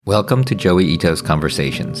Welcome to Joey Ito's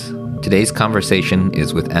Conversations. Today's conversation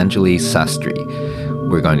is with Anjali Sastry.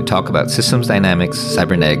 We're going to talk about systems dynamics,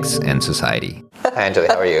 cybernetics, and society. Hi, Anjali,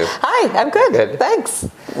 how are you? Hi, I'm good. Thanks.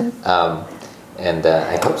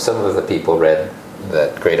 I hope some of the people read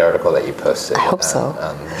that great article that you posted. I hope so.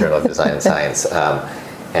 On Journal of Design and Science. But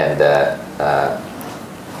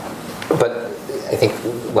I think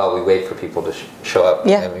while we wait for people to show up,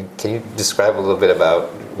 can you describe a little bit about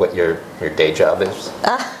what your day job is?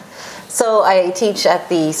 So I teach at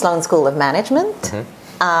the Sloan School of Management. Mm-hmm.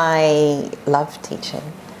 I love teaching.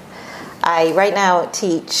 I right now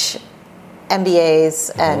teach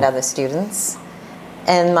MBAs and other students.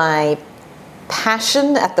 And my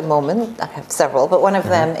passion at the moment, I have several, but one of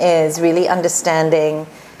them is really understanding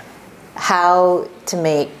how to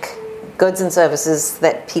make goods and services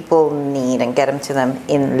that people need and get them to them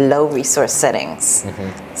in low resource settings.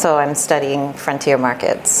 So I'm studying frontier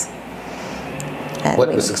markets.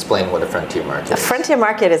 Explain what a frontier market is. A frontier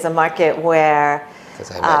market is a market where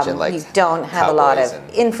I imagine, you don't have a lot of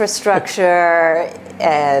infrastructure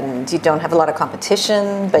and you don't have a lot of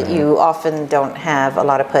competition, but you often don't have a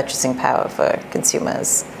lot of purchasing power for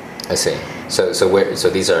consumers. I see. So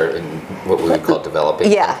these are in what we would call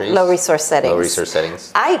developing countries? Yeah, low resource settings. Low resource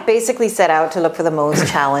settings. I basically set out to look for the most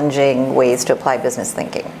challenging ways to apply business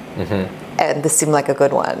thinking. And this seemed like a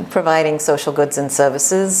good one. Providing social goods and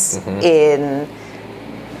services in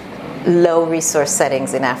low resource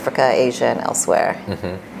settings in Africa, Asia, and elsewhere.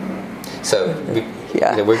 So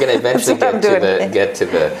we're going to eventually get to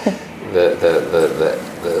the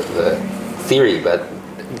theory, but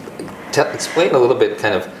explain a little bit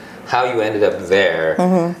kind of how you ended up there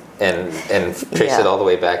and trace it all the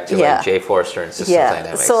way back to like Jay Forrester and systems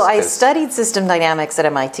dynamics. So I studied system dynamics at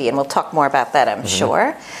MIT, and we'll talk more about that, I'm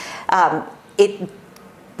sure. It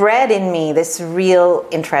bred in me this real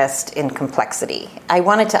interest in complexity. I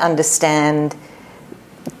wanted to understand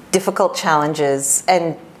difficult challenges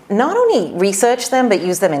and not only research them, but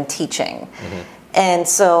use them in teaching. And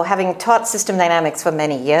so having taught system dynamics for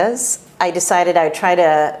many years, I decided I would try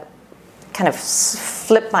to kind of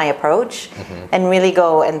flip my approach and really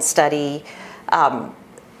go and study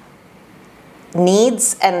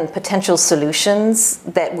needs and potential solutions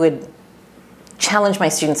that would challenge my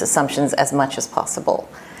students' assumptions as much as possible.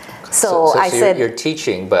 So I said, you're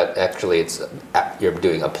teaching, but actually you're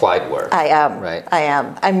doing applied work. I am. Right? I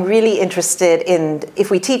am. I'm really interested in, if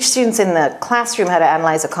we teach students in the classroom how to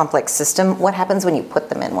analyze a complex system, what happens when you put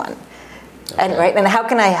them in one? Okay. And how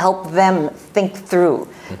can I help them think through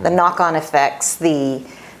the knock-on effects, the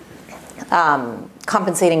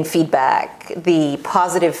compensating feedback, the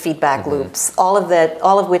positive feedback loops, all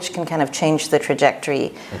of which can kind of change the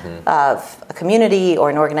trajectory of a community or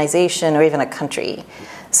an organization or even a country.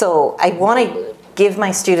 So I want to give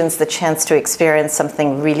my students the chance to experience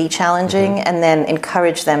something really challenging and then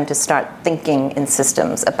encourage them to start thinking in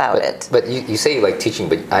systems about it. But you say you like teaching,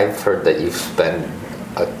 but I've heard that you've spent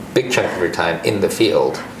a big chunk of your time in the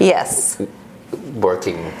field. Yes.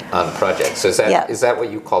 Working on projects. So is that what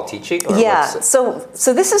you call teaching? Or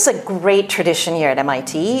So this is a great tradition here at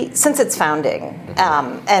MIT since its founding,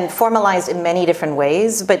 and formalized in many different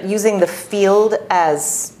ways, but using the field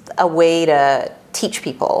as a way to teach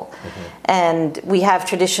people. And we have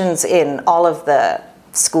traditions in all of the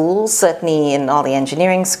schools, certainly in all the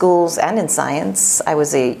engineering schools and in science. I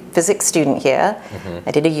was a physics student here.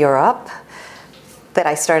 I did a Europe that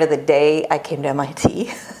I started the day I came to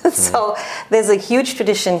MIT. So there's a huge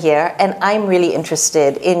tradition here, and I'm really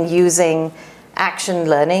interested in using action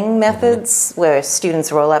learning methods where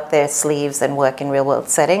students roll up their sleeves and work in real-world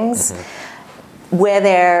settings, where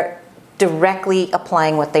they're directly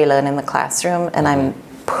applying what they learn in the classroom, and I'm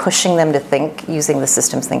pushing them to think using the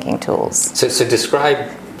systems thinking tools. So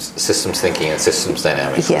describe systems thinking and systems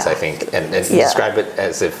dynamics, I think, and describe it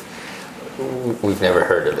as if we've never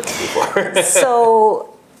heard of it before.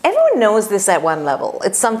 So everyone knows this at one level.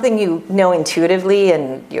 It's something you know intuitively,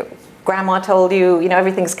 and your grandma told you,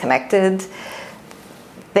 everything's connected.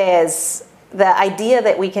 There's the idea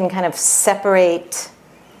that we can kind of separate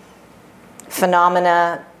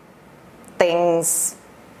phenomena, things,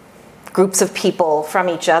 groups of people from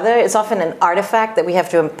each other is often an artifact that we have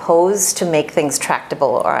to impose to make things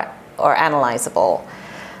tractable or analyzable.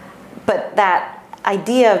 But that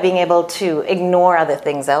idea of being able to ignore other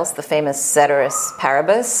things else, the famous ceteris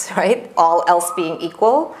paribus, right? All else being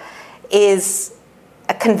equal, is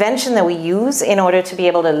a convention that we use in order to be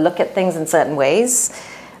able to look at things in certain ways.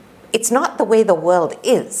 It's not the way the world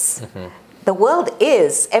is. The world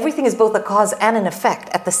is, everything is both a cause and an effect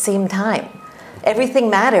at the same time. Everything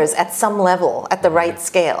matters at some level, at the right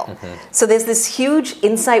scale. So there's this huge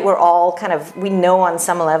insight we're all we know on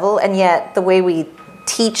some level, and yet the way we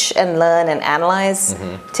teach and learn and analyze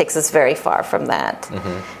takes us very far from that.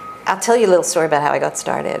 I'll tell you a little story about how I got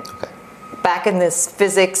started. Okay. Back in this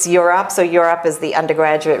physics Europe, so Europe is the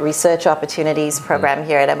undergraduate research opportunities program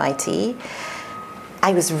here at MIT.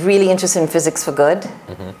 I was really interested in physics for good,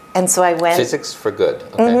 and so I went... Physics for good,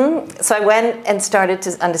 okay. So I went and started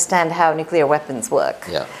to understand how nuclear weapons work.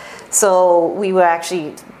 Yeah. So we were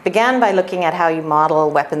began by looking at how you model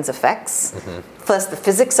weapons effects. First the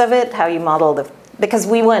physics of it, how you model because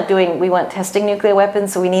we weren't testing nuclear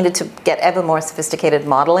weapons, so we needed to get ever more sophisticated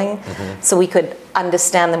modeling so we could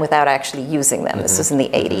understand them without actually using them. This was in the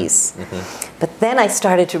 80s. But then I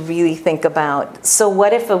started to really think about, so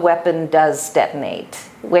what if a weapon does detonate?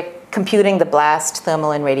 We're computing the blast,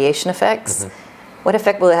 thermal, and radiation effects. What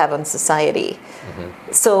effect will it have on society?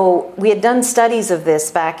 So we had done studies of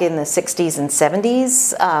this back in the 60s and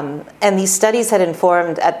 70s, and these studies had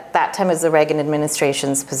informed, at that time, as the Reagan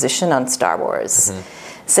administration's position on Star Wars,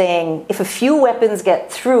 saying if a few weapons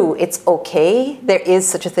get through, it's okay. There is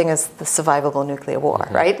such a thing as the survivable nuclear war,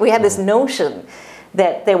 right? We had this notion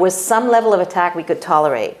that there was some level of attack we could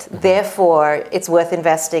tolerate. Therefore, it's worth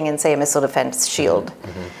investing in, say, a missile defense shield.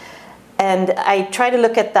 And I try to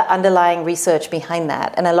look at the underlying research behind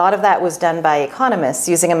that. And a lot of that was done by economists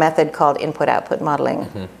using a method called input-output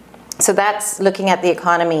modeling. So that's looking at the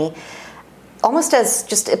economy almost as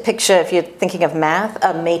just a picture, if you're thinking of math,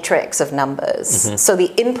 a matrix of numbers. So the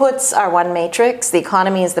inputs are one matrix, the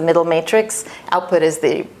economy is the middle matrix, output is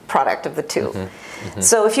the product of the two.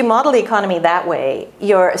 So if you model the economy that way,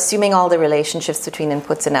 you're assuming all the relationships between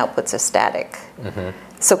inputs and outputs are static.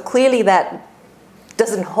 So clearly that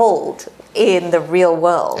doesn't hold in the real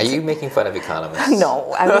world. Are you making fun of economists?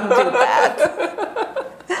 No, I wouldn't do that.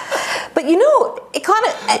 But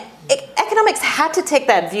economics had to take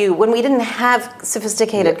that view when we didn't have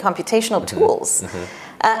sophisticated computational tools.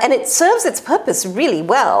 And it serves its purpose really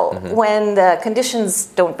well when the conditions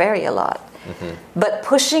don't vary a lot. But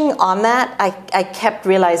pushing on that, I kept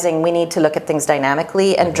realizing we need to look at things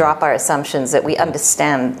dynamically and drop our assumptions that we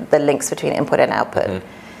understand the links between input and output.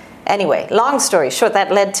 Anyway, long story short,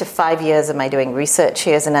 that led to 5 years of my doing research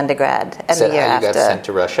here as an undergrad, and the year after. You got sent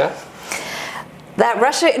to Russia? That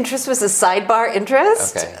Russia interest was a sidebar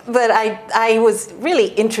interest, but I was really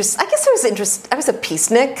interested. I guess I was a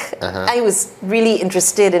peacenik. I was really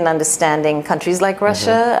interested in understanding countries like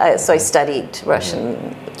Russia, so I studied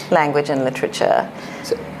Russian language and literature.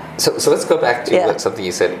 So let's go back to something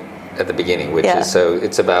you said at the beginning, which is, so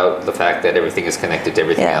it's about the fact that everything is connected to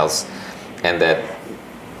everything else, and that,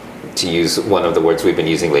 to use one of the words we've been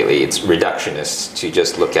using lately, it's reductionist to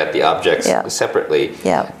just look at the objects separately.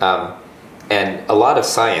 And a lot of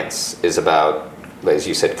science is about, as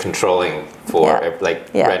you said, controlling for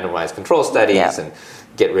randomized control studies and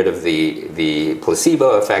get rid of the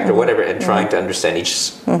placebo effect or whatever, and trying to understand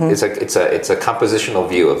each. It's a compositional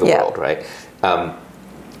view of the world, right?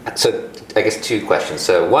 So I guess two questions.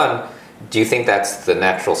 So one, do you think that's the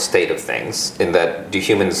natural state of things? In that, do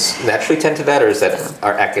humans naturally tend to that, or is that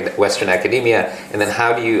our Western academia? And then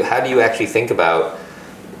how do you actually think about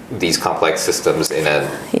these complex systems in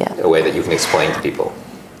a way that you can explain to people?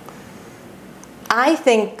 I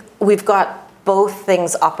think we've got both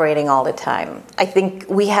things operating all the time. I think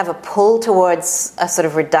we have a pull towards a sort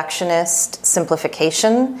of reductionist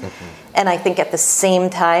simplification, and I think at the same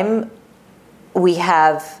time we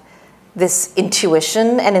have this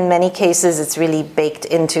intuition, and in many cases it's really baked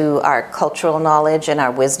into our cultural knowledge and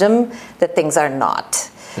our wisdom that things are not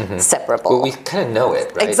separable. Well, we kind of know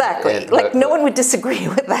it, right? Exactly. No one would disagree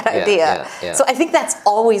with that idea. So I think that's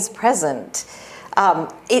always present.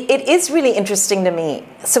 It is really interesting to me.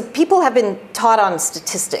 So people have been taught on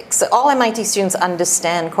statistics. So all MIT students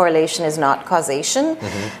understand correlation is not causation,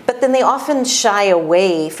 but then they often shy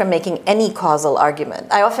away from making any causal argument.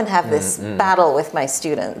 I often have this battle with my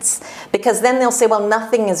students, because then they'll say, well,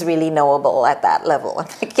 nothing is really knowable at that level. I'm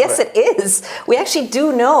like, yes, it is. We actually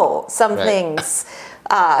do know some things,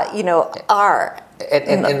 are.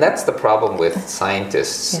 And that's the problem with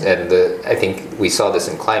scientists, and I think we saw this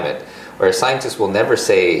in climate, where scientists will never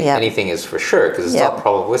say anything is for sure, because it's all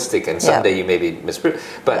probabilistic, and someday you may be misproved.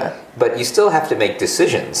 But you still have to make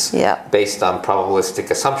decisions based on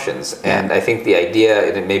probabilistic assumptions. And I think the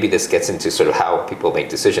idea, and maybe this gets into sort of how people make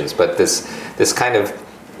decisions, but this kind of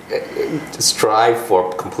strive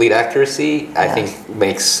for complete accuracy, I think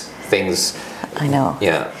makes things... I know.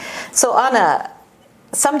 Yeah. So Anna,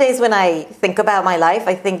 some days when I think about my life,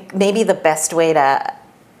 I think maybe the best way to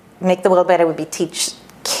make the world better would be teach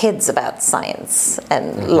kids about science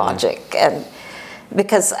and logic, and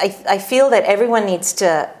because I feel that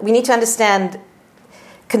we need to understand,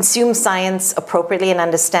 consume science appropriately and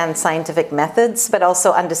understand scientific methods, but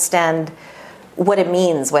also understand what it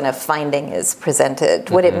means when a finding is presented,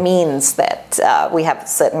 what it means that we have a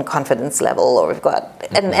certain confidence level, or we've got,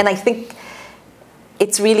 and I think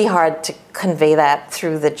it's really hard to convey that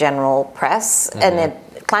through the general press. And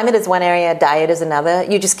climate is one area, diet is another.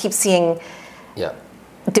 You just keep seeing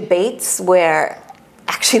debates where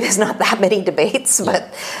actually there's not that many debates,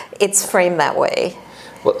 but it's framed that way.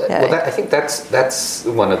 Well, I think that's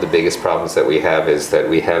one of the biggest problems that we have, is that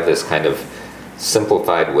we have this kind of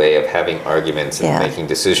simplified way of having arguments and making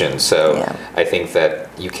decisions. So I think that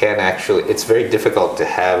you can actually, it's very difficult to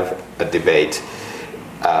have a debate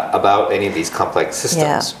about any of these complex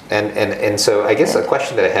systems. And so I guess a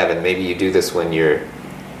question that I have, and maybe you do this when you're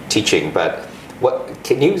teaching, but what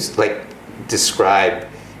can you describe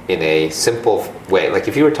in a simple way, like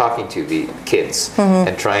if you were talking to the kids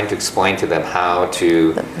and trying to explain to them how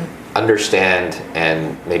to understand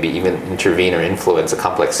and maybe even intervene or influence a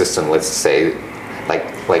complex system, let's say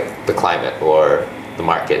like the climate or the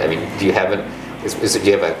market. I mean, do you have do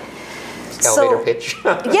you have a elevator pitch?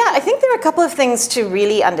 I think there are a couple of things to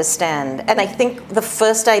really understand. And I think the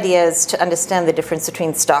first idea is to understand the difference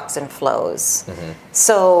between stocks and flows.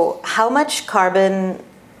 So how much carbon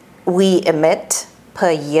we emit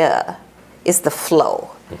per year is the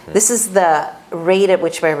flow. This is the rate at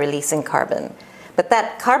which we're releasing carbon. But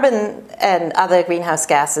that carbon and other greenhouse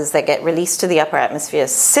gases that get released to the upper atmosphere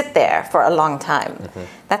sit there for a long time.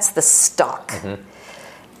 That's the stock.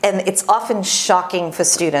 And it's often shocking for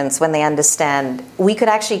students when they understand we could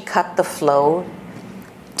actually cut the flow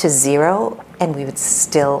to zero and we would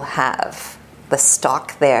still have the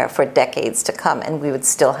stock there for decades to come, and we would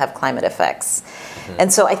still have climate effects.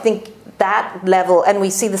 And so I think that level, and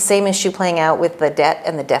we see the same issue playing out with the debt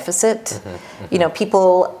and the deficit. You know,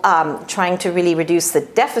 people trying to really reduce the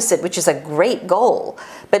deficit, which is a great goal,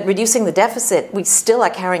 but reducing the deficit, we still are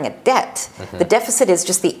carrying a debt. The deficit is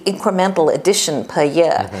just the incremental addition per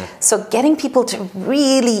year. So getting people to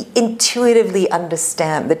really intuitively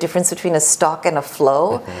understand the difference between a stock and a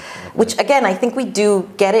flow, which again, I think we do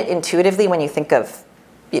get it intuitively when you think of,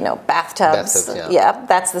 you know, bathtubs.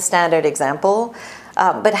 That's the standard example.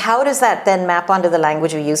 But how does that then map onto the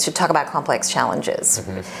language we use to talk about complex challenges?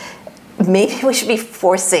 Maybe we should be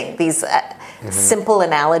forcing these simple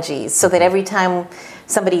analogies so that every time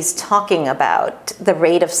somebody's talking about the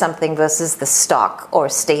rate of something versus the stock or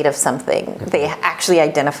state of something, they actually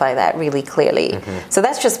identify that really clearly. So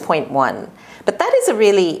that's just point one. But that is a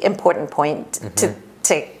really important point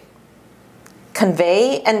to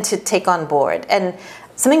convey and to take on board. And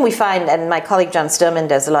something we find, and my colleague John Sturman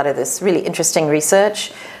does a lot of this really interesting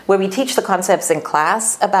research, where we teach the concepts in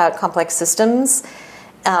class about complex systems,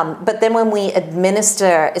 but then when we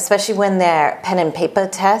administer, especially when they're pen and paper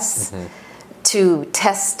tests, to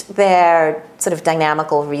test their sort of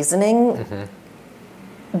dynamical reasoning,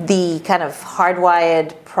 the kind of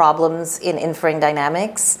hardwired problems in inferring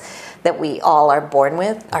dynamics that we all are born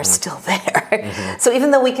with are still there. So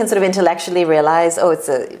even though we can sort of intellectually realize, oh, it's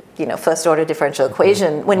a first order differential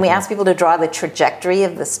equation, when we ask people to draw the trajectory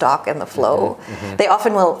of the stock and the flow, they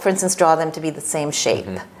often will, for instance, draw them to be the same shape.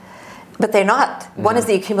 But they're not. One is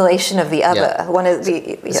the accumulation of the other. One is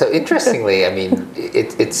the. So interestingly, I mean,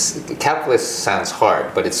 it's calculus sounds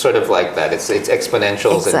hard, but it's sort of like that. It's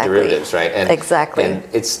exponentials and derivatives, right? And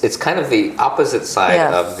it's kind of the opposite side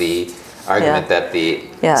of the argument that the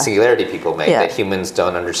singularity people make, that humans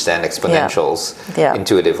don't understand exponentials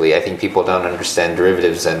intuitively. I think people don't understand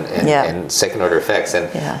derivatives and second order effects.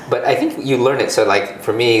 But I think you learn it. So like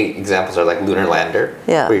for me, examples are like lunar lander,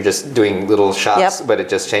 where you're just doing little shots, but it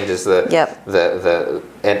just changes the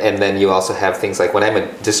and then you also have things like when I'm a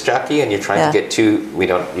disc jockey and you're trying to get two, we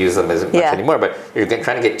don't use them as much anymore, but you're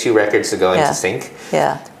trying to get two records to go into sync.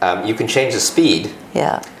 You can change the speed,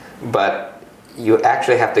 but you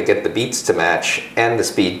actually have to get the beats to match and the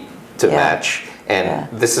speed to match. And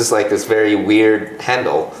this is like this very weird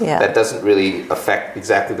handle that doesn't really affect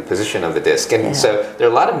exactly the position of the disc. And so there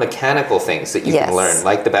are a lot of mechanical things that you can learn,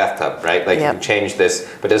 like the bathtub, right? Like you can change this,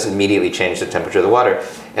 but it doesn't immediately change the temperature of the water.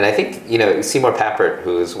 And I think, Seymour Papert,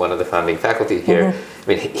 who is one of the founding faculty here, I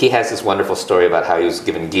mean, he has this wonderful story about how he was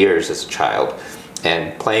given gears as a child.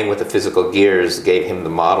 And playing with the physical gears gave him the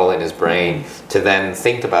model in his brain to then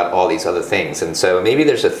think about all these other things. And so maybe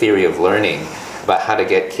there's a theory of learning about how to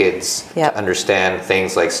get kids to understand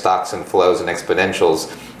things like stocks and flows and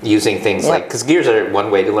exponentials using things like, because gears are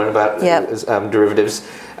one way to learn about derivatives,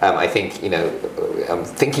 I think, I'm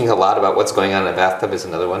thinking a lot about what's going on in a bathtub is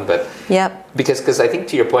another one, but because I think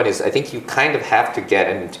to your point is, I think you kind of have to get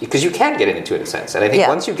in, because you can get an intuitive sense. And I think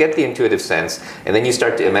once you get the intuitive sense, and then you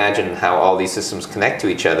start to imagine how all these systems connect to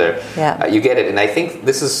each other, you get it. And I think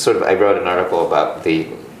this is sort of, I wrote an article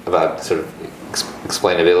about sort of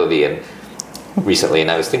explainability and recently, and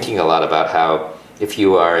I was thinking a lot about how if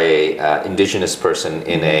you are a indigenous person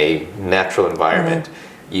in a natural environment,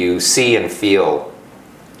 you see and feel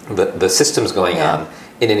the systems going on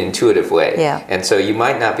in an intuitive way. And so you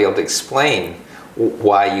might not be able to explain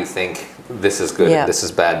why you think this is good and this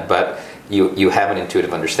is bad, but you have an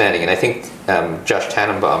intuitive understanding. And I think Josh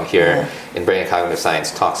Tannenbaum here in Brain and Cognitive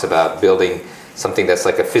Science talks about building something that's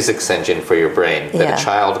like a physics engine for your brain, that a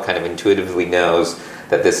child kind of intuitively knows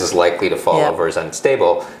that this is likely to fall over as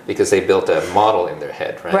unstable because they built a model in their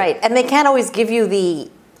head, right? Right, and they can't always give you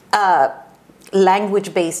the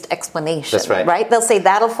language-based explanation. That's right. They'll say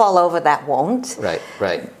that'll fall over, that won't.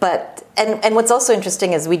 Right. But and what's also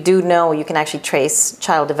interesting is we do know you can actually trace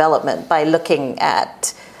child development by looking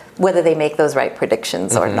at whether they make those right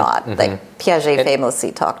predictions or not. Like Piaget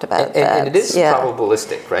famously talked about that. And it is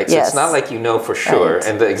probabilistic, right? So it's not like you know for sure. Right.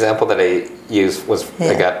 And the example that I used was,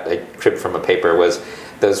 I tripped from a paper, was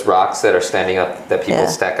those rocks that are standing up, that people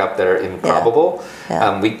stack up that are improbable.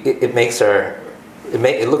 It makes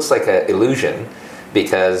it looks like an illusion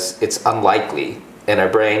because it's unlikely. And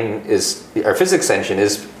our physics engine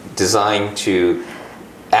is designed to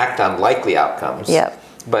act on likely outcomes.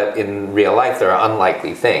 But in real life, there are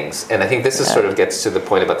unlikely things. And I think this is sort of gets to the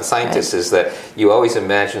point about the scientists, is that you always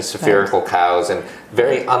imagine spherical cows and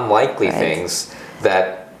very unlikely things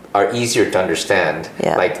that are easier to understand,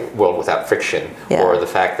 like world without friction, or the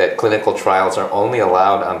fact that clinical trials are only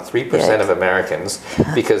allowed on 3% of Americans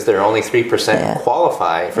because there are only 3%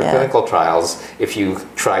 qualify for clinical trials if you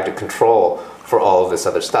try to control for all of this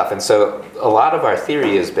other stuff. And so a lot of our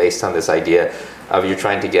theory is based on this idea of you're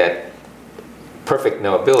trying to get perfect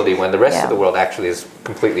knowability when the rest of the world actually is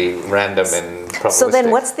completely random and probabilistic. So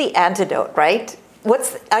then what's the antidote, right?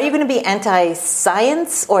 Are you going to be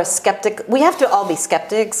anti-science or skeptic? We have to all be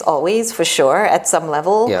skeptics always, for sure, at some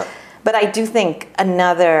level. But I do think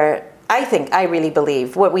I really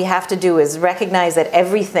believe what we have to do is recognize that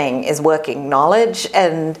everything is working knowledge,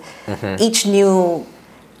 and each new,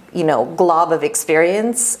 glob of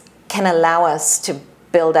experience can allow us to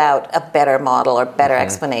build out a better model or better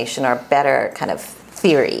explanation or better kind of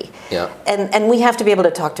theory. And we have to be able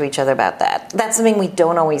to talk to each other about that. That's something we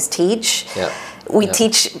don't always teach. We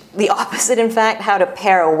teach the opposite, in fact, how to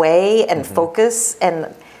pare away and focus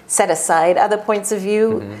and set aside other points of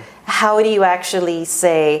view. How do you actually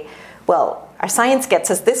say, well, our science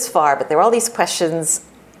gets us this far, but there are all these questions.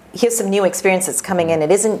 Here's some new experiences coming in.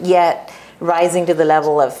 It isn't yet rising to the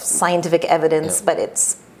level of scientific evidence, but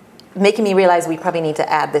it's making me realize we probably need to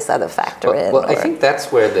add this other factor in. Well, I think that's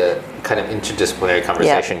where the kind of interdisciplinary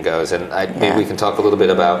conversation goes, and maybe we can talk a little bit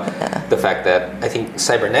about the fact that I think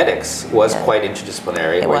cybernetics was quite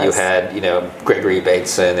interdisciplinary, where you had, Gregory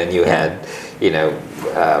Bateson, and you had,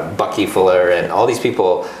 Bucky Fuller, and all these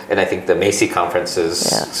people, and I think the Macy conferences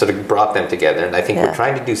sort of brought them together, and I think we're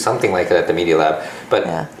trying to do something like that at the Media Lab,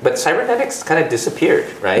 but cybernetics kind of disappeared,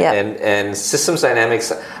 right? And systems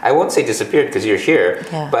dynamics, I won't say disappeared because you're here,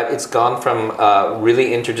 but it's gone from a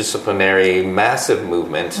really interdisciplinary, massive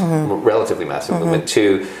movement, relatively massive movement,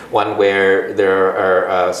 to one where there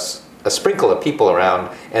are a sprinkle of people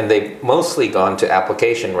around, and they've mostly gone to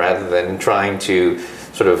application rather than trying to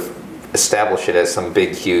sort of establish it as some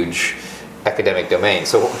big, huge academic domain.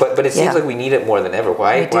 So, but it seems like we need it more than ever.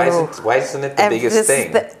 Why isn't it the biggest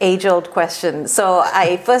thing? This is the age-old question. So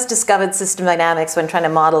I first discovered system dynamics when trying to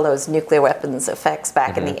model those nuclear weapons effects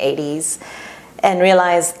back in the 80s, and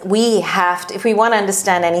realized we have to, if we want to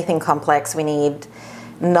understand anything complex, we need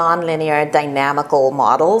nonlinear dynamical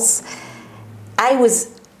models. I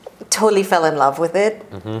totally fell in love with it,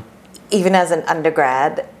 even as an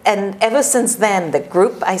undergrad. And ever since then, the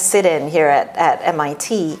group I sit in here at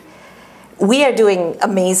MIT, we are doing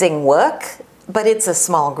amazing work, but it's a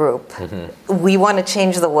small group. We want to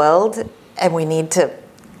change the world, and we need to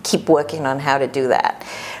keep working on how to do that.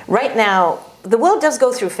 Right now, the world does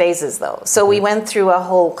go through phases, though. So we went through a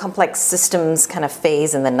whole complex systems kind of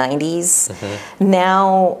phase in the 90s.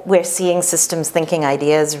 Now we're seeing systems thinking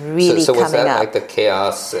ideas really coming up. So was that like the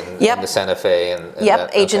chaos and the Santa Fe? And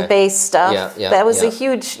agent-based stuff. That was a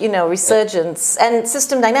huge, resurgence. And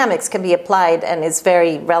system dynamics can be applied and is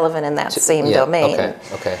very relevant in that same domain.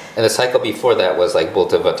 Okay. And the cycle before that was like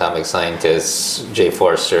Bolt of Atomic Scientists, Jay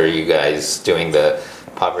Forster, you guys doing the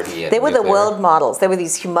poverty and they were nuclear. the world models. They were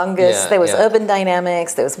these humongous. There was urban dynamics.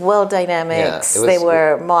 There was world dynamics. They were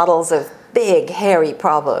models of big, hairy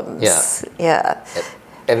problems.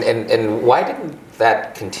 And why didn't that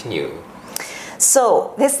continue?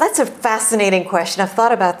 So that's a fascinating question. I've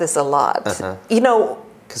thought about this a lot.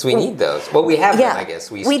 Because we need those. Well, we have them, I guess.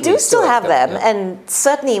 We do still have them. And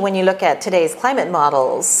certainly when you look at today's climate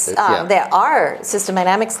models, there are system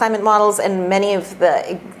dynamics climate models, and many of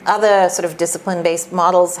the other sort of discipline-based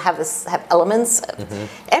models have elements.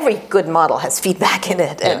 Every good model has feedback in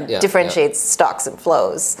it and differentiates stocks and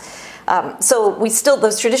flows. So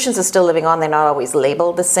those traditions are still living on. They're not always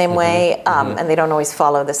labeled the same way, and they don't always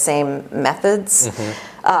follow the same methods.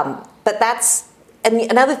 But and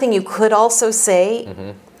another thing you could also say,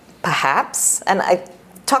 perhaps, and I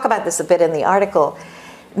talk about this a bit in the article,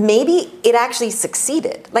 maybe it actually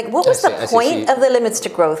succeeded. Like, what was the point of the limits to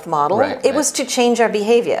growth model? It was to change our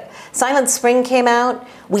behavior. Silent Spring came out.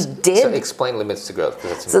 We did. So explain limits to growth.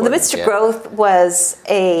 So limits to growth was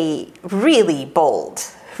a really bold,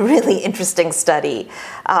 really interesting study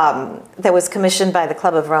that was commissioned by the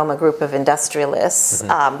Club of Rome, a group of industrialists,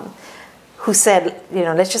 who said,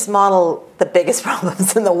 let's just model the biggest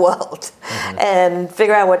problems in the world and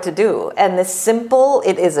figure out what to do. And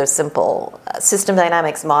it is a simple system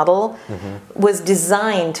dynamics model, was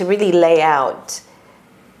designed to really lay out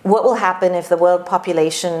what will happen if the world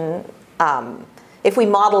population, if we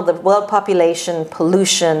model the world population,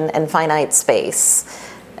 pollution, and finite space,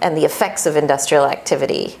 and the effects of industrial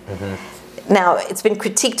activity. Now, it's been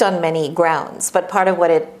critiqued on many grounds, but part of what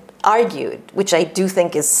it argued, which I do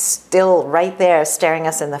think is still right there staring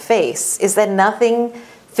us in the face, is that nothing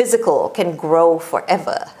physical can grow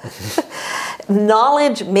forever.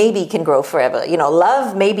 Knowledge maybe can grow forever.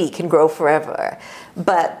 Love maybe can grow forever.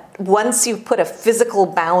 But once you put a physical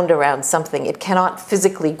bound around something, it cannot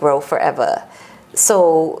physically grow forever.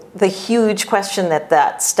 So the huge question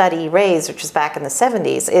that study raised, which was back in the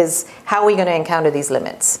 70s, is how are we going to encounter these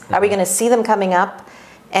limits? Are we going to see them coming up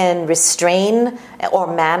and restrain or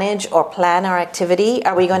manage or plan our activity?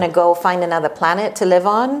 Are we going to go find another planet to live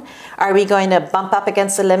on? Are we going to bump up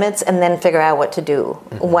against the limits and then figure out what to do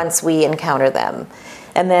once we encounter them?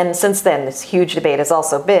 And then since then, this huge debate has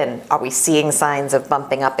also been, are we seeing signs of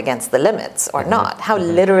bumping up against the limits or not? How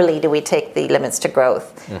literally do we take the limits to growth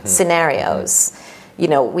scenarios?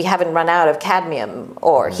 We haven't run out of cadmium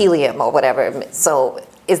or helium or whatever. So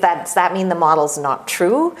does that mean the model's not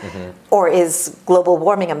true? Or is global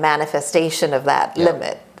warming a manifestation of that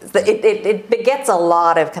limit? It begets a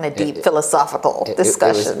lot of kind of deep philosophical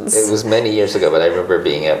discussions. It was many years ago, but I remember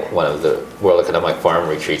being at one of the World Economic Forum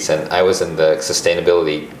retreats, and I was in the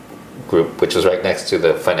sustainability group, which was right next to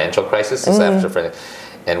the financial crisis.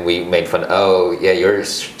 And we made fun, your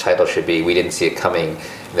title should be, we didn't see it coming.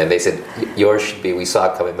 And then they said, yours should be, we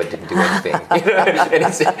saw it coming but didn't do anything. And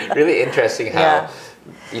it's really interesting how,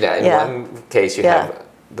 in one case you have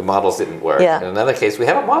the models didn't work. In another case, we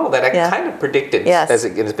have a model that I kind of predicted as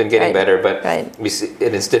it's been getting better, but we see,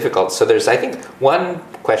 and it's difficult. So there's, I think, one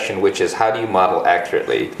question, which is how do you model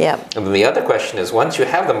accurately? And then the other question is, once you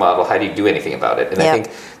have the model, how do you do anything about it? And I think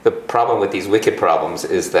the problem with these wicked problems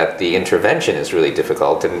is that the intervention is really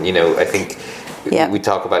difficult. And, I think we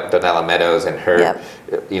talk about Donella Meadows and her,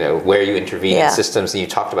 where you intervene in systems, and you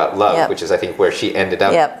talked about love, which is, I think, where she ended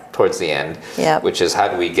up towards the end, which is how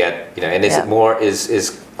do we get, and is it more,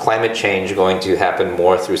 is climate change going to happen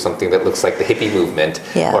more through something that looks like the hippie movement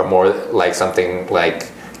or more like something like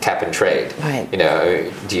cap and trade?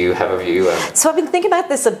 Do you have a view? So I've been thinking about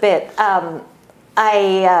this a bit. I've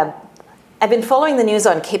been following the news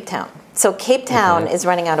on Cape Town. So Cape Town is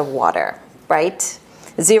running out of water, right?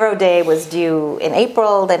 0 day was due in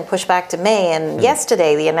April, then pushed back to May, and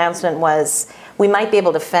yesterday the announcement was we might be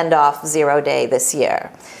able to fend off 0 day this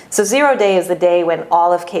year. So 0 day is the day when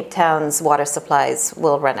all of Cape Town's water supplies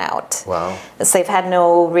will run out. Wow. So they've had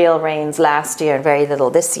no real rains last year and very little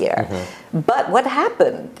this year. But what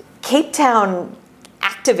happened? Cape Town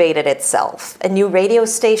activated itself. A new radio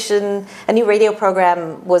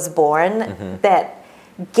program was born that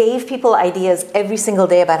gave people ideas every single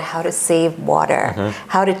day about how to save water,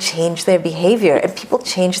 how to change their behavior, and people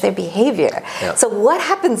change their behavior. So what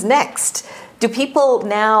happens next? Do people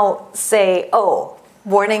now say,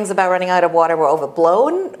 warnings about running out of water were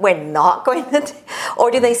overblown, we're not going to,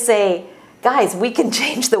 or do they say, guys, we can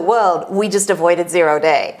change the world, we just avoided 0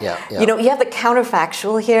 day? You have the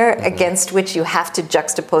counterfactual here against which you have to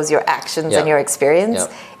juxtapose your actions and your experience.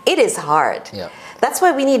 It is hard. That's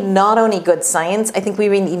why we need not only good science, I think we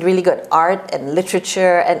need really good art and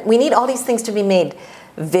literature, and we need all these things to be made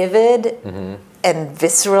vivid and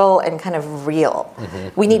visceral and kind of real.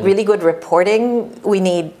 We need really good reporting. We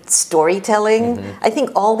need storytelling. I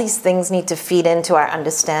think all these things need to feed into our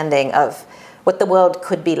understanding of what the world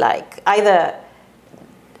could be like. Either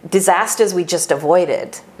disasters we just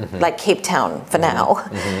avoided, like Cape Town for now,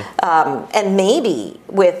 and maybe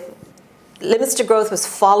with Limits to Growth was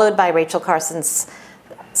followed by Rachel Carson's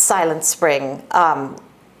Silent Spring,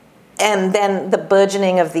 and then the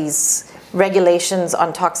burgeoning of these regulations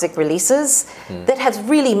on toxic releases that has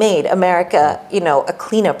really made America, a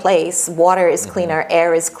cleaner place. Water is cleaner,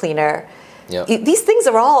 air is cleaner. Yep. These things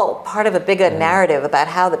are all part of a bigger narrative about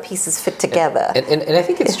how the pieces fit together. And I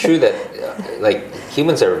think it's true that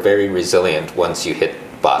humans are very resilient once you hit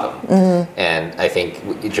bottom. And I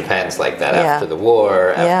think Japan's like that after the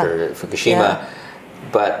war, after Fukushima.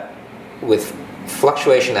 But with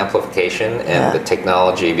fluctuation amplification and the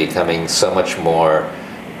technology becoming so much more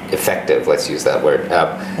effective, let's use that word,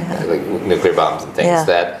 like nuclear bombs and things,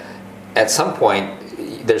 that at some point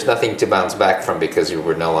there's nothing to bounce back from because you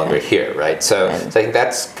were no longer here, right? So I think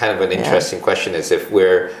that's kind of an interesting question, is if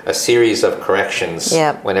we're a series of corrections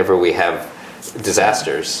whenever we have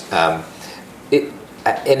disasters.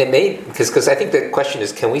 And it may, because I think the question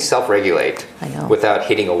is, can we self-regulate without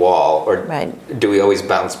hitting a wall, or do we always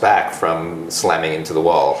bounce back from slamming into the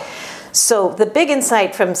wall? So the big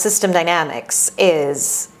insight from system dynamics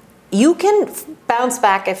is you can bounce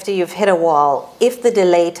back after you've hit a wall if the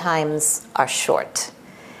delay times are short.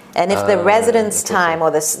 And if the residence time or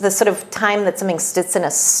the sort of time that something sits in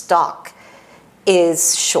a stock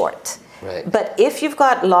is short. Right. But if you've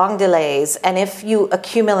got long delays, and if you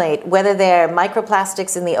accumulate, whether they're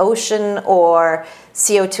microplastics in the ocean or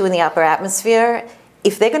CO2 in the upper atmosphere,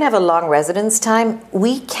 if they're going to have a long residence time,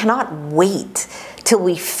 we cannot wait till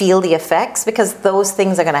we feel the effects, because those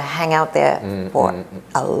things are going to hang out there for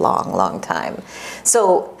a long, long time.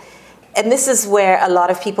 So, and this is where a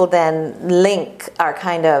lot of people then link our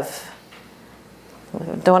kind of,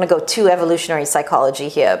 don't want to go too evolutionary psychology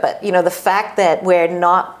here, but the fact that we're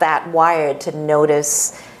not that wired to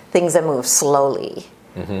notice things that move slowly.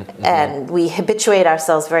 And we habituate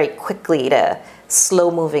ourselves very quickly to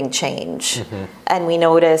slow-moving change. And we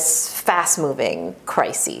notice fast-moving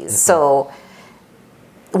crises. So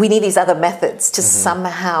we need these other methods to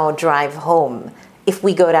somehow drive home. If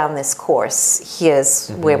we go down this course, here's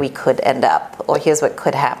where we could end up, or here's what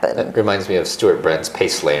could happen. That reminds me of Stuart Brand's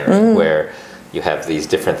pace layering, where you have these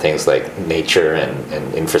different things like nature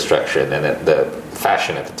and infrastructure, and then the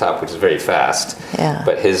fashion at the top, which is very fast.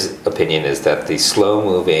 But his opinion is that the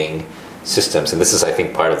slow-moving systems, and this is, I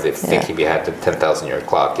think, part of the thinking behind the 10,000-year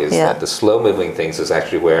clock, is that the slow-moving things is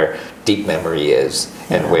actually where deep memory is,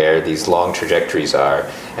 and where these long trajectories are,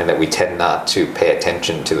 and that we tend not to pay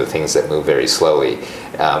attention to the things that move very slowly,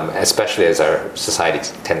 especially as our society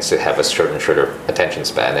tends to have a shorter and shorter attention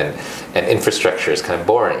span, and infrastructure is kind of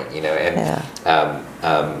boring,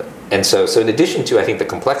 and so in addition to, I think, the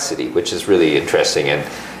complexity, which is really interesting, and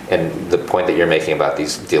the point that you're making about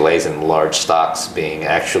these delays in large stocks being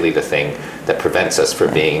actually the thing that prevents us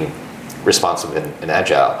from being responsive and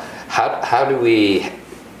agile. How do we,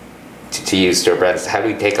 to use Stuart Brand's, how do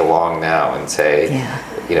we take along now and say,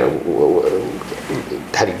 how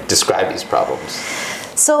do you describe these problems?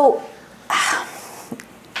 So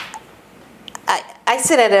I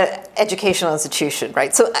sit at an educational institution,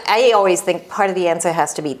 right? So I always think part of the answer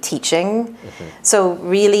has to be teaching. So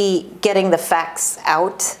really getting the facts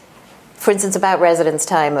out, for instance, about residence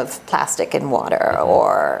time of plastic in water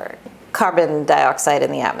or carbon dioxide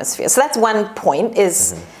in the atmosphere. So that's one point,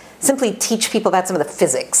 is simply teach people about some of the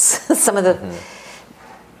physics. Some of the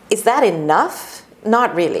Is that enough?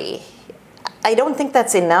 Not really. I don't think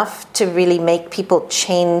that's enough to really make people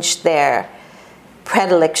change their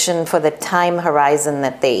predilection for the time horizon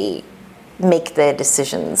that they make their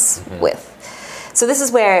decisions with. So this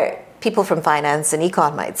is where people from finance and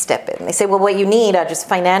econ might step in. They say, well, what you need are just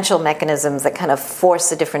financial mechanisms that kind of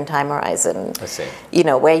force a different time horizon. I see.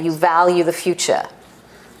 Where you value the future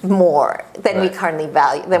more than we currently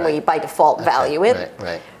value, than we by default value it.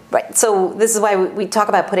 Right. So this is why we talk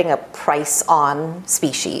about putting a price on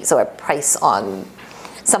species, or a price on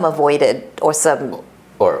some avoided, or some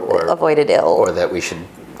or avoided ill. Or that we should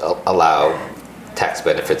allow tax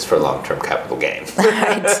benefits for long-term capital gain.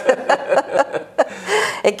 Right.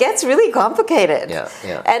 It gets really complicated.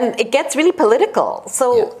 And it gets really political.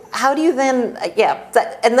 So how do you then,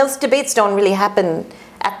 and those debates don't really happen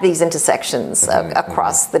at these intersections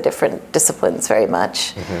across the different disciplines very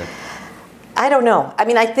much. I don't know. I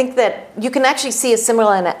mean, I think that you can actually see a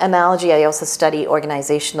similar analogy. I also study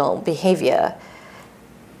organizational behavior.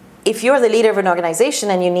 If you're the leader of an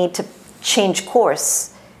organization and you need to change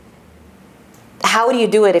course, how do you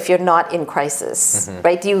do it if you're not in crisis,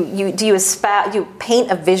 right? Do you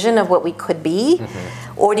paint a vision of what we could be,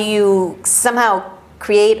 or do you somehow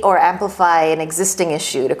create or amplify an existing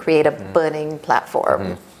issue to create a burning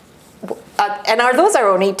platform? And are those our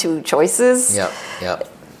only two choices? Yeah.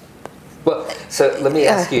 Well, so let me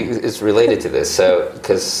ask you, it's related to this. So,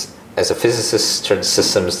 because as a physicist turned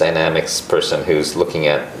systems dynamics person who's looking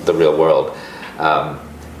at the real world,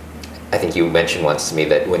 I think you mentioned once to me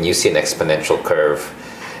that when you see an exponential curve,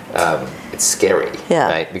 it's scary,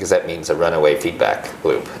 right? Because that means a runaway feedback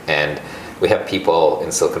loop. And we have people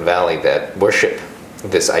in Silicon Valley that worship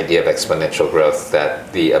this idea of exponential growth,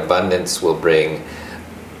 that the abundance will bring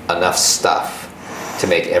enough stuff to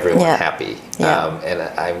make everyone happy. And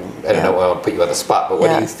I don't know, I want to put you on the spot, but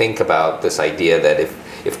what do you think about this idea that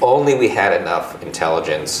if only we had enough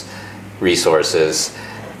intelligence, resources,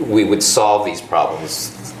 we would solve these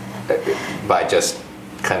problems by just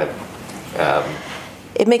kind of...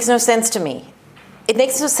 It makes no sense to me. It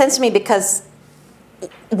makes no sense to me because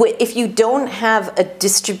if you don't have a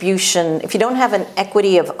distribution, if you don't have an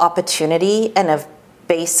equity of opportunity and of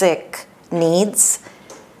basic needs,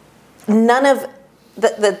 none of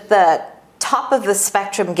the top of the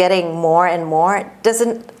spectrum getting more and more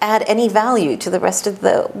doesn't add any value to the rest of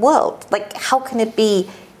the world. Like, how can it be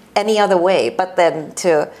any other way but then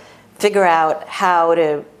to figure out how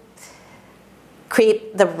to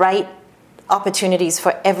create the right opportunities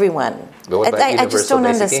for everyone? But what about I just don't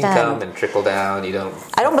basic understand. income and trickle down?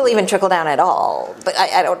 I don't believe in trickle down at all, but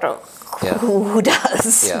I don't know who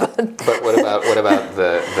does. Yeah. But what about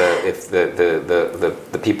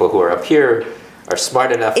the people who are up here are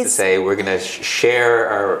smart enough to say we're going to share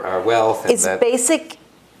our wealth? And is basic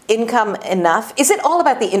income enough? Is it all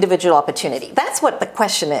about the individual opportunity? That's what the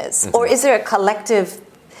question is. Or is there a collective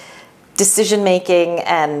decision making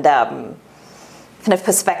and kind of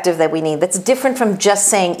perspective that we need that's different from just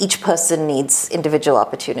saying each person needs individual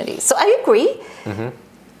opportunities? So I agree.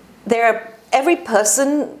 Every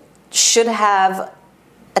person should have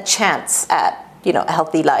a chance at a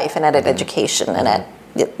healthy life and at an education and at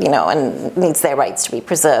and needs their rights to be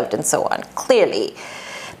preserved and so on, clearly.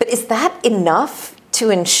 But is that enough to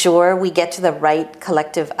ensure we get to the right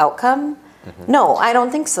collective outcome? No, I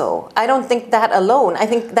don't think so. I don't think that alone. I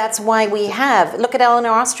think that's why we look at Eleanor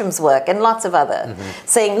Ostrom's work and lots of other,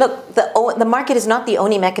 saying, look, the market is not the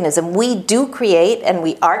only mechanism. We do create, and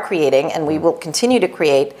we are creating, and we will continue to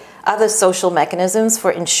create other social mechanisms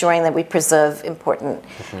for ensuring that we preserve important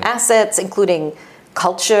assets, including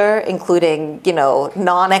culture, including,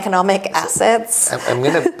 non-economic assets. I'm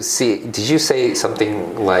going to see, did you say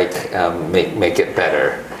something like make it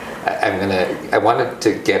better? I wanted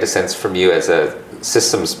to get a sense from you as a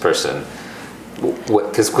systems person,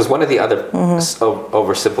 because one of the other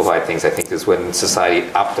oversimplified things I think is when society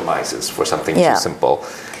optimizes for something too simple.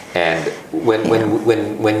 And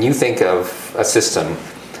when you think of a system,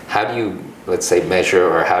 how do you, let's say, measure,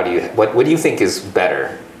 or what do you think is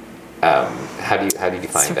better? How do you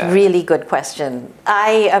define that? It's a really good question.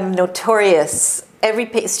 I am notorious.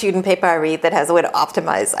 Every student paper I read that has a way to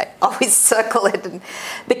optimize, I always circle it,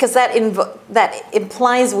 because that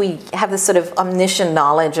implies we have this sort of omniscient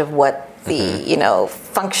knowledge of what the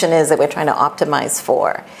function is that we're trying to optimize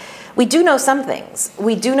for. We do know some things.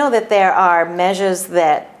 We do know that there are measures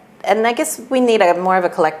that, and I guess we need more of a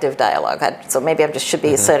collective dialogue. So maybe I just should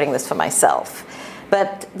be asserting this for myself.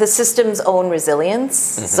 But the system's own resilience,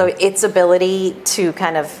 so its ability to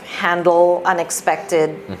kind of handle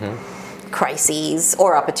unexpected crises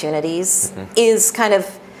or opportunities is kind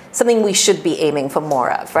of something we should be aiming for more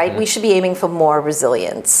of, right? We should be aiming for more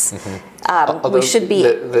resilience. We should be...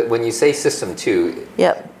 when you say system too,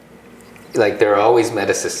 like there are always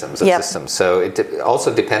meta systems of systems, so it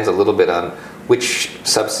also depends a little bit on which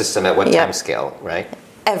subsystem at what time scale, right?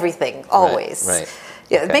 Everything, always. Right.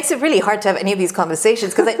 Yeah, it makes it really hard to have any of these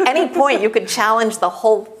conversations because at any point you could challenge the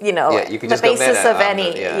whole, you could the just basis of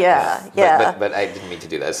any. But I didn't mean to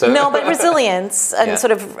do that. So. No, but resilience and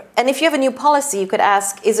and if you have a new policy, you could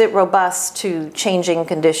ask, is it robust to changing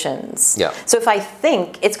conditions? Yeah. So if I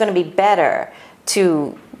think it's going to be better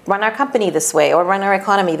to run our company this way or run our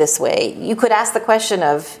economy this way, you could ask the question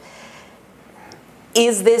of,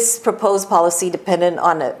 is this proposed policy dependent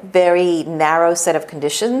on a very narrow set of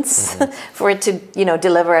conditions for it to,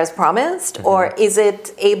 deliver as promised, or is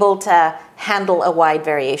it able to handle a wide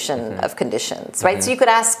variation of conditions, right? So you could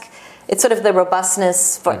ask, it's sort of the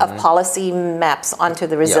robustness of policy maps onto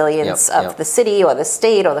the resilience of the city or the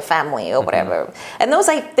state or the family or whatever. And those,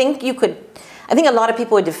 I think a lot of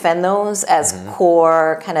people would defend those as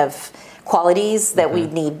core kind of qualities that we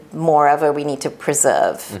need more of or we need to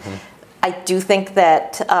preserve. I do think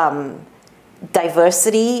that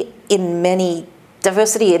diversity in many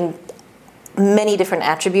different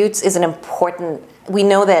attributes is an important. We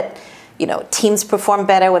know that teams perform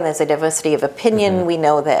better when there's a diversity of opinion. Mm-hmm. We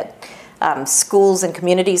know that schools and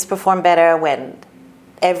communities perform better when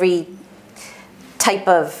every type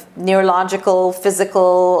of neurological,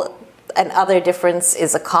 physical, and other difference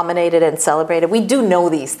is accommodated and celebrated. We do know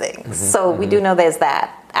these things. Mm-hmm. So we do know there's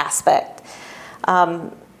that aspect.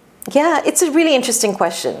 It's a really interesting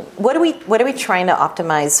question. What are we trying to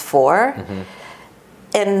optimize for? Mm-hmm.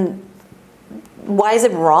 And why is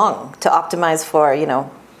it wrong to optimize for,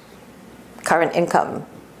 current income?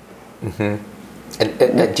 Mm-hmm.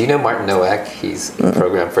 And do you know Martin Nowak? He's a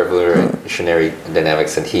program for evolutionary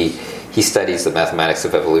dynamics, and he studies the mathematics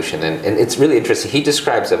of evolution. And it's really interesting. He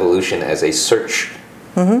describes evolution as a search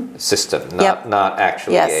system, not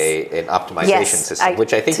actually an optimization system,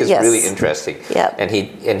 which I think is really interesting. Yep.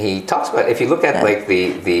 And he talks about, if you look at like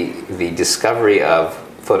the discovery of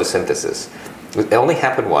photosynthesis, it only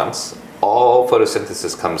happened once. All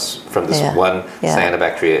photosynthesis comes from this one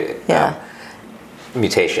cyanobacteria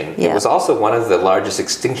mutation. Yeah. It was also one of the largest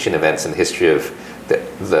extinction events in the history of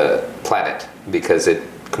the planet, because it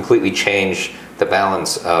completely changed the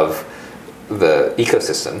balance of the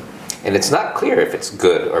ecosystem. And it's not clear if it's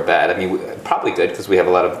good or bad. I mean, probably good, because we have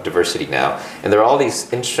a lot of diversity now. And there are all these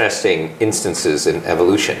interesting instances in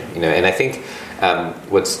evolution, And I think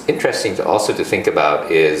what's interesting to think about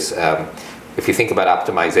is if you think about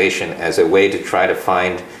optimization as a way to try to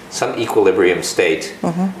find some equilibrium state,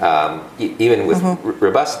 even with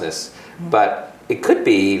robustness, but it could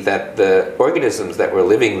be that the organisms that were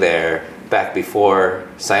living there back before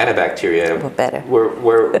cyanobacteria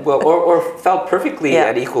were felt perfectly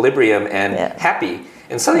at equilibrium and happy,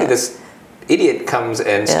 and suddenly this idiot comes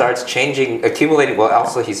and starts accumulating. Well,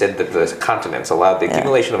 also he said that the continents allowed the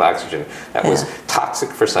accumulation of oxygen that was toxic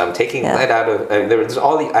for some, taking lead out of, there was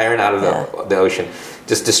all the iron out of the ocean,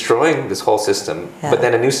 just destroying this whole system. But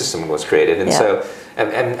then a new system was created, and so,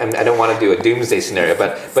 and I don't want to do a doomsday scenario,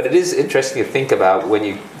 but it is interesting to think about when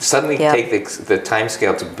you suddenly take the time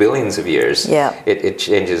scale to billions of years, it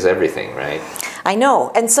changes everything, right? I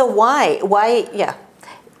know, and so why?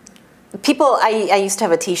 People, I used to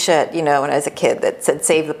have a T-shirt, when I was a kid that said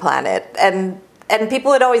 "Save the Planet," and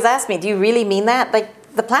people would always ask me, "Do you really mean that?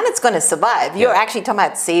 Like, the planet's going to survive. You're actually talking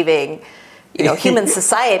about saving, human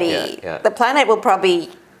society. The planet will probably,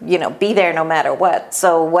 be there no matter what.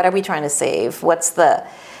 So what are we trying to save? We're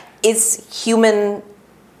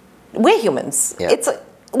humans.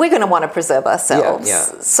 We're going to want to preserve ourselves.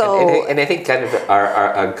 So, and I think kind of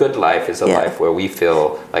our good life is a life where we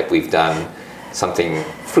feel like we've done something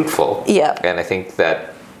fruitful. Yeah. And I think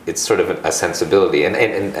that it's sort of a sensibility. And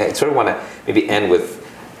I sort of want to maybe end with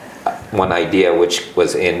one idea, which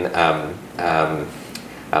was in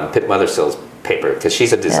Pip Motherstill's paper, because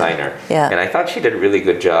she's a designer. And I thought she did a really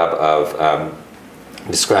good job of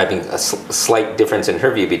describing a slight difference in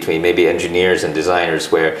her view between maybe engineers and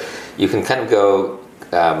designers, where you can kind of go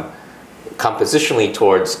compositionally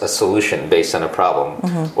towards a solution based on a problem,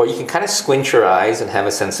 or you can kind of squint your eyes and have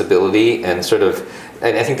a sensibility and sort of,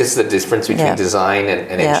 and I think this is the difference between design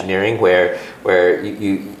and engineering, where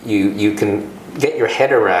you can get your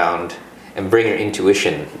head around and bring your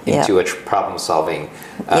intuition into a problem-solving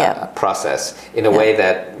process in a way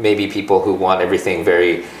that maybe people who want everything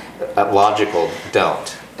very logical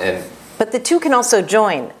don't. But the two can also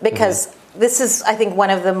join, because this is, I think, one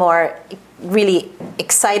of the more really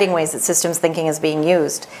exciting ways that systems thinking is being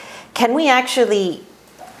used. Can we actually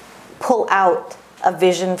pull out a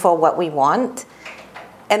vision for what we want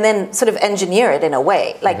and then sort of engineer it in a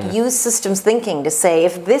way? Like use systems thinking to say,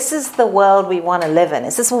 if this is the world we want to live in,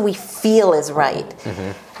 is this what we feel is right?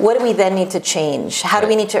 What do we then need to change? How do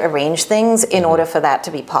we need to arrange things in order for that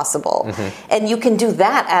to be possible? And you can do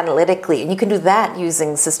that analytically, and you can do that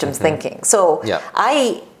using systems thinking. So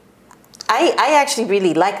I actually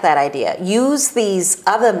really like that idea. Use these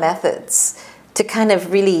other methods to kind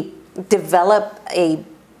of really develop a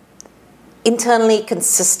internally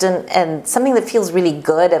consistent and something that feels really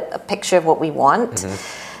good, a picture of what we want,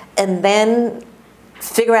 and then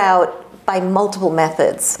figure out by multiple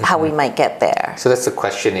methods how we might get there. So that's the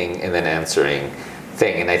questioning and then answering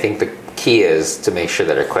thing. And I think the key is to make sure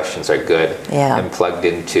that our questions are good and plugged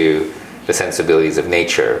into the sensibilities of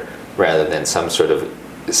nature, rather than some sort of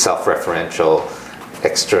self-referential,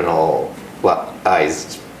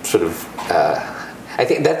 externalized sort of. I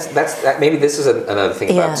think that's maybe this is another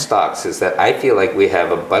thing about stocks, is that I feel like we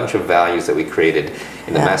have a bunch of values that we created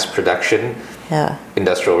in the mass production,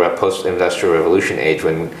 post-industrial revolution age,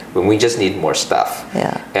 when we just need more stuff,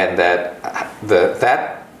 and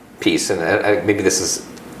that piece, and maybe this is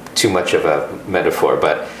too much of a metaphor,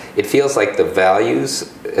 but it feels like the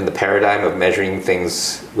values and the paradigm of measuring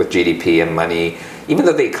things with GDP and money, even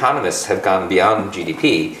though the economists have gone beyond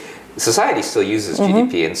GDP, society still uses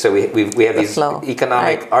GDP, and so we have these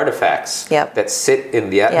economic artifacts that sit in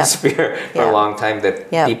the atmosphere for a long time that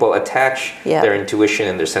people attach their intuition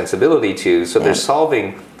and their sensibility to, so they're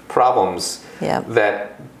solving problems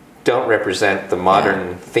that don't represent the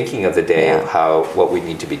modern thinking of the day of what we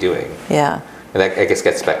need to be doing. Yeah. And that, I guess,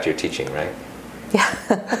 gets back to your teaching, right? Yeah.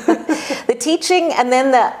 The teaching, and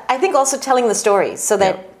then I think also telling the stories, so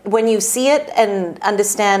that when you see it and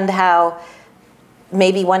understand how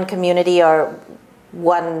maybe one community or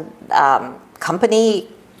one company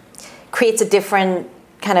creates a different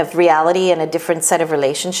kind of reality and a different set of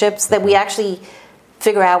relationships, that we actually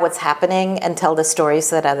figure out what's happening and tell the story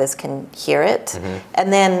so that others can hear it.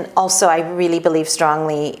 And then also, I really believe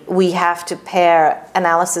strongly, we have to pair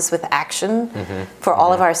analysis with action for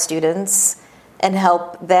all of our students and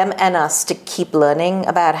help them and us to keep learning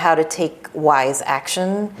about how to take wise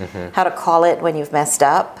action, how to call it when you've messed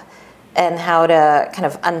up, and how to kind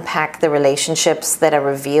of unpack the relationships that are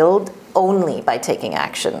revealed only by taking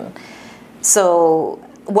action. So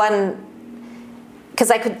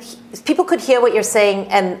because people could hear what you're saying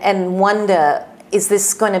and wonder, is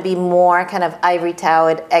this going to be more kind of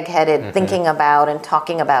ivory-towered, egg-headed, thinking about and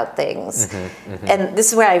talking about things? And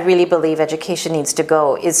this is where I really believe education needs to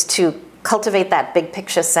go, is to cultivate that big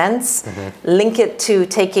picture sense, link it to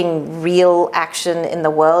taking real action in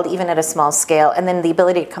the world, even at a small scale, and then the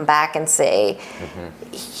ability to come back and say,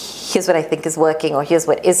 here's what I think is working, or here's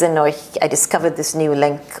what isn't, or I discovered this new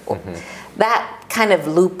link. That kind of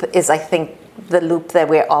loop is, I think, the loop that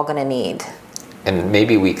we're all going to need. And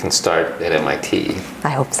maybe we can start at MIT. I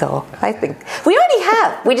hope so. I think we already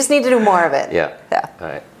have. We just need to do more of it. Yeah. All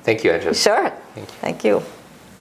right. Thank you, Anjali. Sure. Thank you. Thank you.